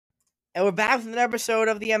And we're back with another episode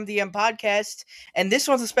of the MDM podcast, and this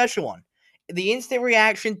one's a special one. The instant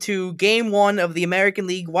reaction to Game 1 of the American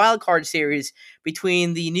League Wildcard Series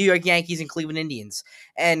between the New York Yankees and Cleveland Indians.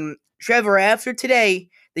 And Trevor, after today,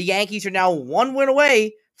 the Yankees are now one win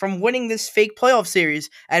away from winning this fake playoff series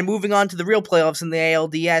and moving on to the real playoffs in the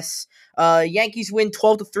ALDS. Yankees win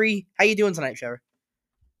 12-3. How you doing tonight, Trevor?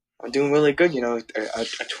 I'm doing really good. A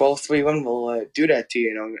 12-3 win will do that to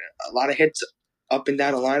you. A lot of hits up and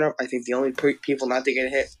down the lineup. I think the only people not to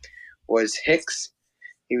get hit was Hicks.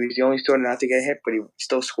 He was the only starter not to get hit, but he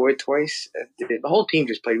still scored twice. The whole team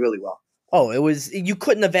just played really well. Oh, you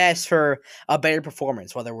couldn't have asked for a better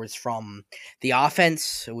performance, whether it was from the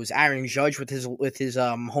offense, it was Aaron Judge with his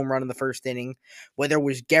home run in the first inning, whether it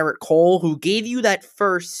was Garrett Cole who gave you that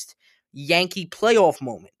first Yankee playoff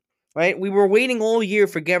moment, right? We were waiting all year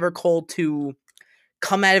for Garrett Cole to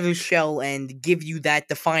come out of his shell and give you that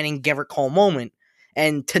defining Garrett Cole moment.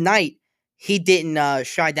 And tonight, he didn't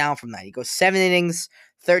shy down from that. He goes 7 innings,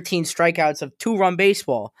 13 strikeouts of 2-run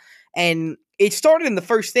baseball. And it started in the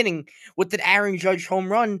first inning with an Aaron Judge home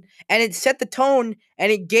run, and it set the tone, and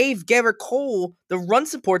it gave Garrett Cole the run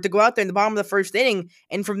support to go out there in the bottom of the first inning.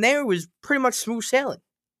 And from there, it was pretty much smooth sailing.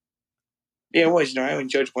 Yeah, it was. Aaron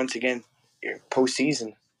Judge, once again,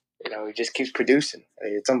 postseason, he just keeps producing.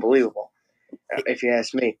 It's unbelievable, if you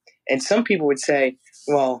ask me. And some people would say,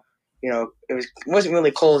 well, it wasn't really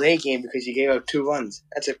Cole's A game because he gave up 2 runs.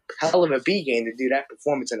 That's a hell of a B game to do that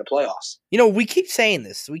performance in the playoffs. We keep saying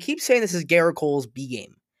this. We keep saying this is Garrett Cole's B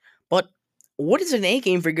game. But what is an A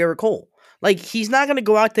game for Garrett Cole? Like, he's not going to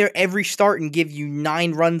go out there every start and give you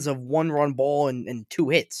 9 runs of 1-run ball and 2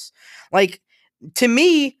 hits. Like, to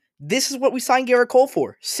me, this is what we signed Garrett Cole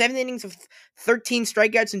for. 7 innings of 13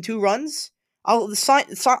 strikeouts and 2 runs. I'll sign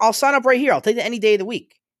up right here. I'll take that any day of the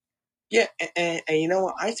week. Yeah, and you know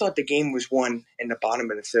what? I thought the game was won in the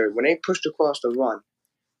bottom of the third. When they pushed across the run,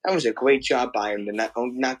 that was a great job by him to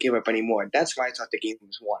not give up any more. That's why I thought the game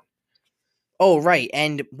was won. Oh, right.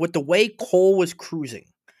 And with the way Cole was cruising,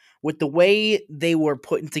 with the way they were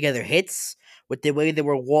putting together hits, with the way they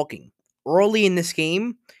were walking, early in this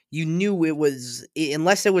game, you knew it was,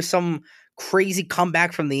 unless it was some crazy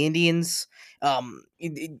comeback from the Indians,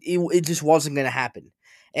 it just wasn't going to happen.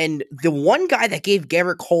 And the one guy that gave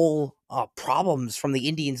Garrett Cole problems from the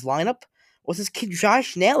Indians lineup was this kid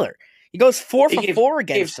Josh Naylor. He goes 4 for 4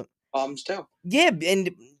 against him. Problems too. Yeah,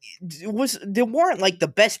 and there weren't like the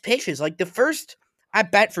best pitches. Like the first at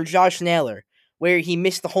bat for Josh Naylor, where he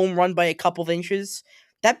missed the home run by a couple of inches.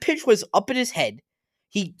 That pitch was up at his head.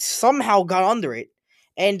 He somehow got under it,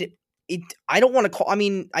 and it. I don't want to call. I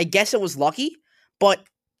mean, I guess it was lucky, but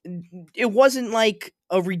it wasn't like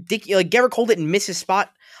a ridiculous. Like Garrett Cole didn't miss his spot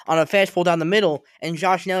on a fastball down the middle, and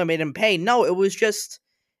Josh Naylor made him pay. No, it was just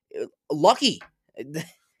lucky.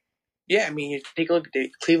 Yeah, I mean, you take a look at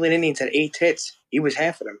the Cleveland Indians had 8 hits. He was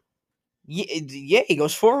half of them. Yeah, he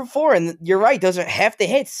goes 4 for 4, and you're right, those are half the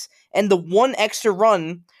hits. And the one extra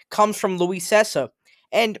run comes from Luis Cessa.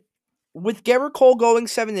 And with Garrett Cole going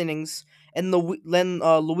 7 innings, and then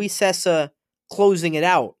Luis Cessa closing it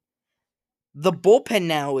out, the bullpen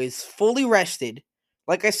now is fully rested.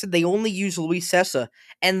 Like I said, they only use Luis Cessa,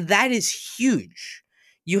 and that is huge.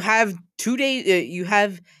 You have 2 days. You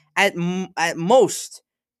have at most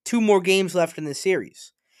 2 more games left in the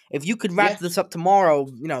series. If you could wrap this up tomorrow,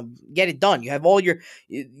 get it done. You have all your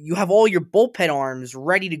bullpen arms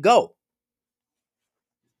ready to go.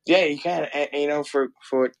 Yeah, you can. And, for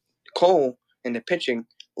Cole in the pitching,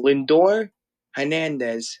 Lindor,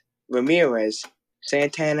 Hernandez, Ramirez,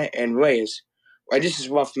 Santana, and Reyes. Well, this is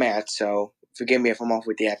rough math, so forgive me if I'm off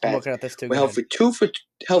with the at bat. I'm looking at this too. We held for 2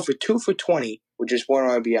 for 20, with just 1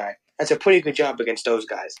 RBI. That's a pretty good job against those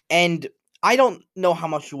guys. And I don't know how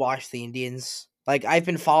much you watch the Indians. Like, I've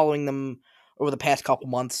been following them over the past couple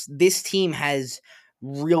months. This team has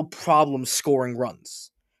real problems scoring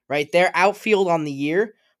runs, right? Their outfield on the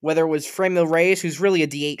year, whether it was Fremil Reyes, who's really a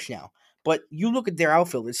DH now, but you look at their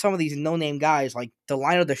outfield, there's some of these no-name guys, like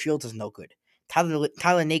Delino DeShields is no good. Tyler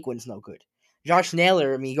Naquin's no good. Josh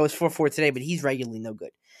Naylor, I mean, he goes 4-4 today, but he's regularly no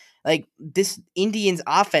good. Like, this Indians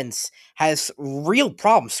offense has real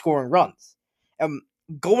problems scoring runs.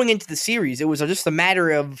 Going into the series, it was just a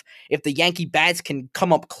matter of if the Yankee bats can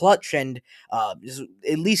come up clutch and just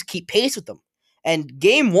at least keep pace with them. And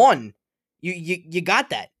game 1, you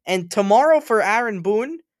got that. And tomorrow for Aaron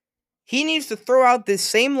Boone, he needs to throw out this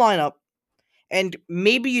same lineup, and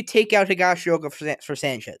maybe you take out Higashioka for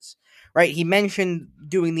Sanchez, right? He mentioned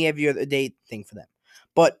doing the every other day thing for them.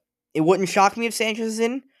 But it wouldn't shock me if Sanchez is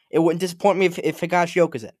in. It wouldn't disappoint me if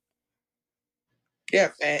Higashioka's in.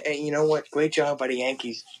 Yeah, and you know what? Great job by the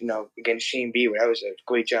Yankees. Against Shane Bieber, that was a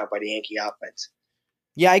great job by the Yankee offense.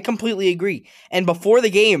 Yeah, I completely agree. And before the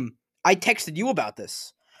game, I texted you about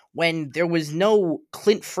this. When there was no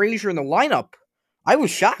Clint Frazier in the lineup, I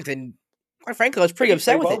was shocked, and quite frankly, I was But pretty he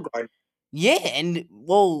upset played with well, it. guard. Yeah, and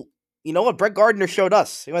well, you know what? Brett Gardner showed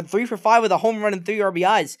us. He went 3 for 5 with a home run and 3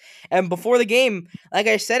 RBIs. And before the game, like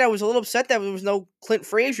I said, I was a little upset that there was no Clint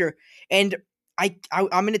Frazier. And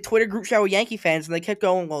I'm in a Twitter group chat with Yankee fans, and they kept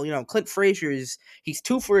going, "Well, Clint Frazier he's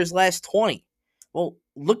 2 for his last 20." Well,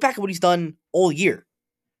 look back at what he's done all year,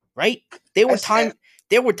 right? There were That's time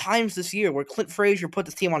there were times this year where Clint Frazier put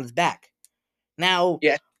this team on his back. Now,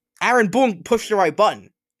 yeah. Aaron Boone pushed the right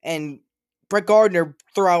button, and Brett Gardner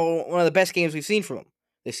threw out one of the best games we've seen from him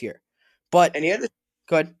this year. But And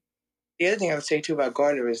good. the other thing I would say too about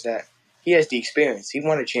Gardner is that he has the experience. He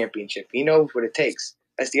won a championship. He knows what it takes.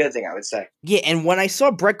 That's the other thing I would say. Yeah, and when I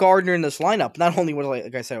saw Brett Gardner in this lineup, not only was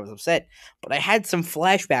like I said, I was upset, but I had some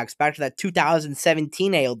flashbacks back to that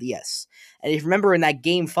 2017 ALDS. And if you remember in that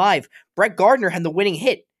game 5, Brett Gardner had the winning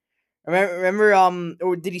hit. Remember,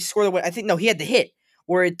 or did he score the win? I think no, he had the hit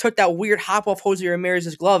where it took that weird hop off Jose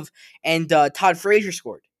Ramirez's glove, and Todd Frazier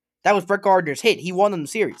scored. That was Brett Gardner's hit. He won them the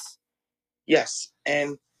series. Yes,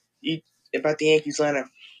 and you, about the Yankees lineup,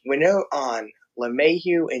 when they're on,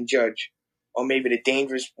 LeMahieu and Judge, or maybe the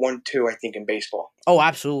dangerous 1-2, I think, in baseball. Oh,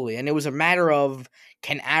 absolutely. And it was a matter of,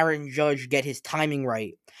 can Aaron Judge get his timing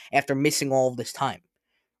right after missing all of this time,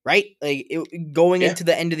 right? Like going Yeah, into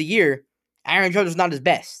the end of the year, Aaron Judge was not his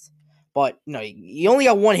best, but he only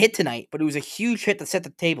got one hit tonight, but it was a huge hit to set the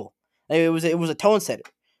table. Like, it was a tone setter.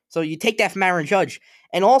 So you take that from Aaron Judge,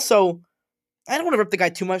 and also I don't want to rip the guy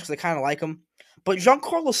too much because I kind of like him, but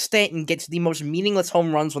Giancarlo Stanton gets the most meaningless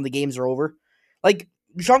home runs when the games are over. Like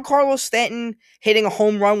Giancarlo Stanton hitting a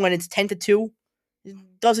home run when it's 10-2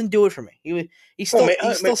 doesn't do it for me. He well, still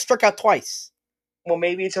he still struck out twice.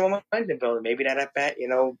 maybe it's a momentum builder. Maybe that at bat,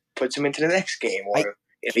 puts him into the next game, I or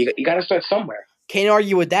you got to start somewhere. can't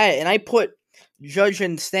argue with that. And I put Judge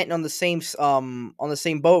and Stanton on the same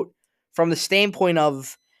boat from the standpoint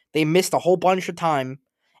of they missed a whole bunch of time,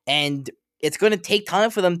 and it's going to take time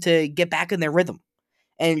for them to get back in their rhythm.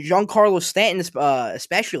 And Giancarlo Stanton,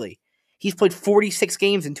 especially, he's played 46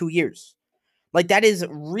 games in 2 years. Like, that is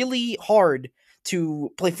really hard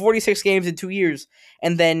to play 46 games in 2 years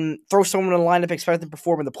and then throw someone in the lineup expecting to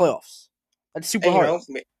perform in the playoffs. That's super And hard.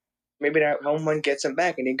 maybe that home run gets him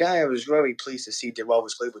back. And the guy I was very pleased to see did well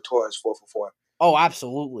was Gleyber Torres 4 for 4. Oh,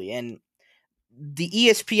 absolutely. And the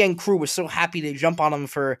ESPN crew was so happy to jump on him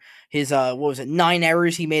for his 9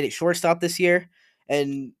 errors he made at shortstop this year,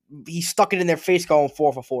 and he stuck it in their face going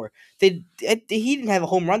 4 for 4. He didn't have a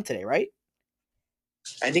home run today, right?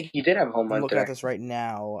 I think he did have a home I'm run looking at today. this right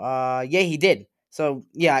now. Yeah, he did. So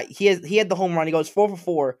yeah, he had the home run. He goes 4 for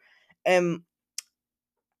 4, and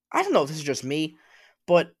I don't know if this is just me,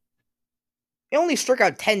 but he only struck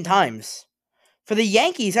out 10 times. For the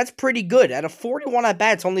Yankees, that's pretty good. Out of 41 at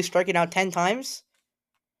bats, only striking out 10 times.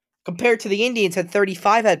 Compared to the Indians, had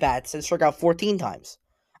 35 at bats and struck out 14 times.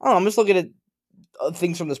 I don't know. I'm just looking at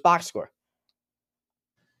things from this box score.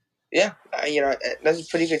 Yeah, that's a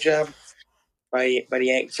pretty good job by the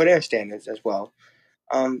Yankees for their standards as well.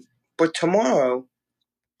 But tomorrow,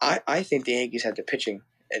 I think the Yankees have the pitching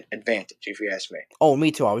advantage, if you ask me. Oh,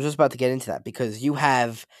 me too. I was just about to get into that because you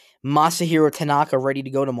have Masahiro Tanaka ready to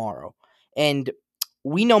go tomorrow. And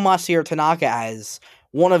we know Masahiro Tanaka as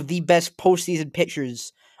one of the best postseason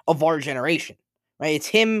pitchers of our generation. Right? It's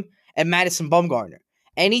him and Madison Bumgarner.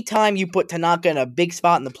 Anytime you put Tanaka in a big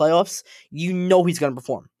spot in the playoffs, you know he's going to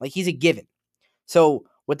perform. Like, he's a given. So,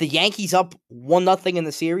 with the Yankees up 1-0 in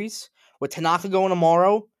the series, with Tanaka going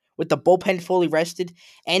tomorrow, with the bullpen fully rested,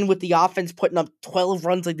 and with the offense putting up 12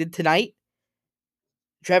 runs like they did tonight,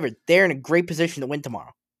 Trevor, they're in a great position to win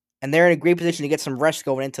tomorrow. And they're in a great position to get some rest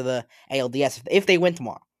going into the ALDS if they win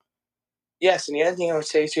tomorrow. Yes, and the other thing I would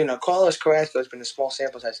say too, Carlos Carrasco has been a small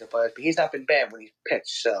sample size in the playoffs, but he's not been bad when he's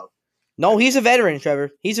pitched. So, No, he's a veteran,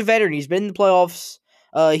 Trevor. He's a veteran. He's been in the playoffs.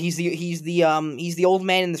 He's the old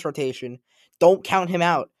man in this rotation. Don't count him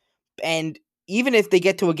out. And even if they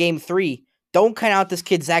get to a game 3, don't count out this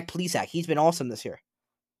kid Zach Plesac. He's been awesome this year.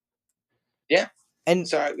 yeah. And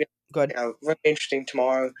So, good. very interesting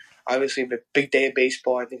tomorrow. Obviously, the big day of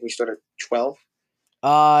baseball. I think we start at 12.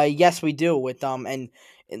 Yes, we do with and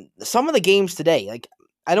some of the games today. Like,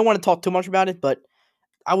 I don't want to talk too much about it, but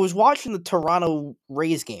I was watching the Toronto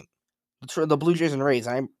Rays game, the Blue Jays and Rays.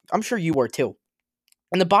 I'm sure you were too.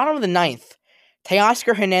 In the bottom of the ninth,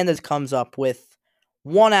 Teoscar Hernandez comes up with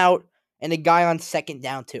 1 out and a guy on second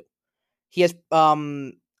down 2. He has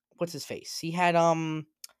what's his face? He had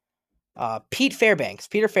Peter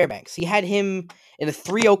Fairbanks. He had him in a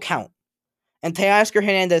 3-0 count, and Teoscar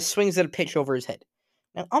Hernandez swings at a pitch over his head.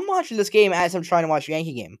 Now, I'm watching this game as I'm trying to watch a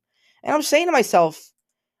Yankee game, and I'm saying to myself,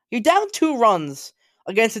 you're down 2 runs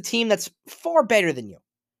against a team that's far better than you.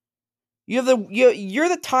 You're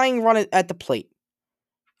the tying run at the plate.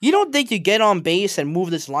 You don't think you get on base and move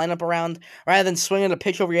this lineup around rather than swinging a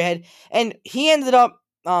pitch over your head? And he ended up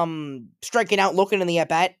striking out, looking in the at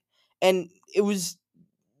bat, and it was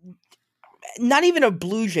not even a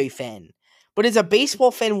Blue Jay fan, but as a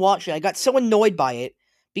baseball fan watching, I got so annoyed by it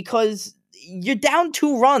because you're down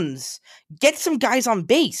 2 runs. Get some guys on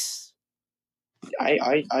base.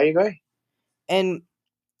 I agree. And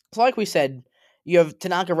so, like we said, you have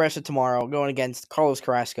Tanaka rested tomorrow going against Carlos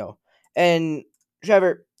Carrasco. And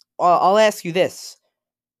Trevor, I'll ask you this: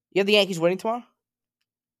 you have the Yankees winning tomorrow?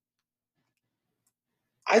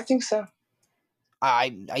 I think so.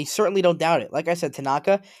 I certainly don't doubt it. Like I said,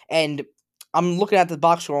 Tanaka, and I'm looking at the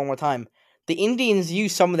box score one more time. The Indians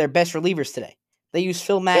used some of their best relievers today. They used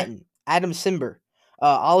Phil Yeah, Maton, Adam Simber,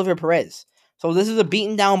 Oliver Perez. So this is a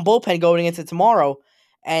beaten down bullpen going into tomorrow,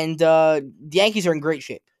 and the Yankees are in great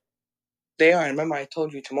shape. they are. And remember, I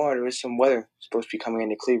told you tomorrow there was some weather supposed to be coming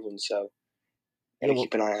into Cleveland, so Yeah, gotta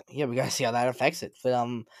keep an eye on. yeah, we gotta see how that affects it. But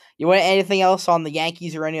you want anything else on the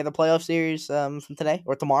Yankees or any other playoff series from today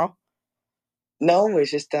or tomorrow? No, it's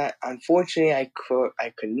just that unfortunately I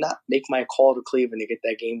could not make my call to Cleveland to get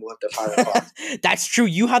that game left at 5 o'clock. That's true.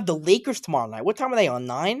 You have the Lakers tomorrow night. What time are they on?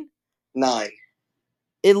 9? 9.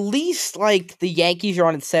 At least like the Yankees are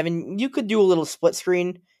on at 7. You could do a little split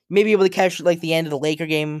screen. Maybe able to catch like the end of the Laker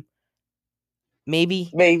game. Maybe.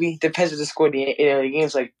 Maybe depends if the score. The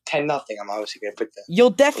game's like 10-0. I'm obviously gonna put the. You'll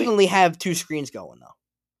definitely have 2 screens going though.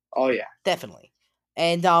 Oh yeah. Definitely.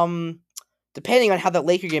 And depending on how that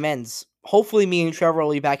Laker game ends, hopefully me and Trevor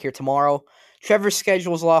will be back here tomorrow. Trevor's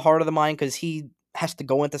schedule is a lot harder than mine because he has to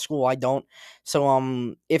go into school. I don't.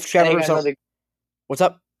 So if Trevor's what's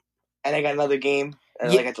up? And I got another game, Yeah,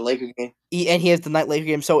 like at the Lakers game. and he has the night Laker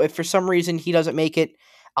game. So if for some reason he doesn't make it,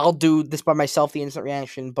 I'll do this by myself, the instant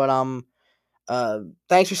reaction. But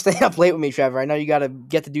thanks for staying up late with me, Trevor. I know you gotta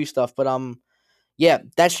get to do stuff, but yeah,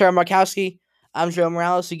 that's Trevor Markowski. I'm Joe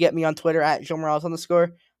Morales. You get me on Twitter at Joe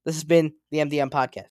Morales_. This has been the MDM Podcast.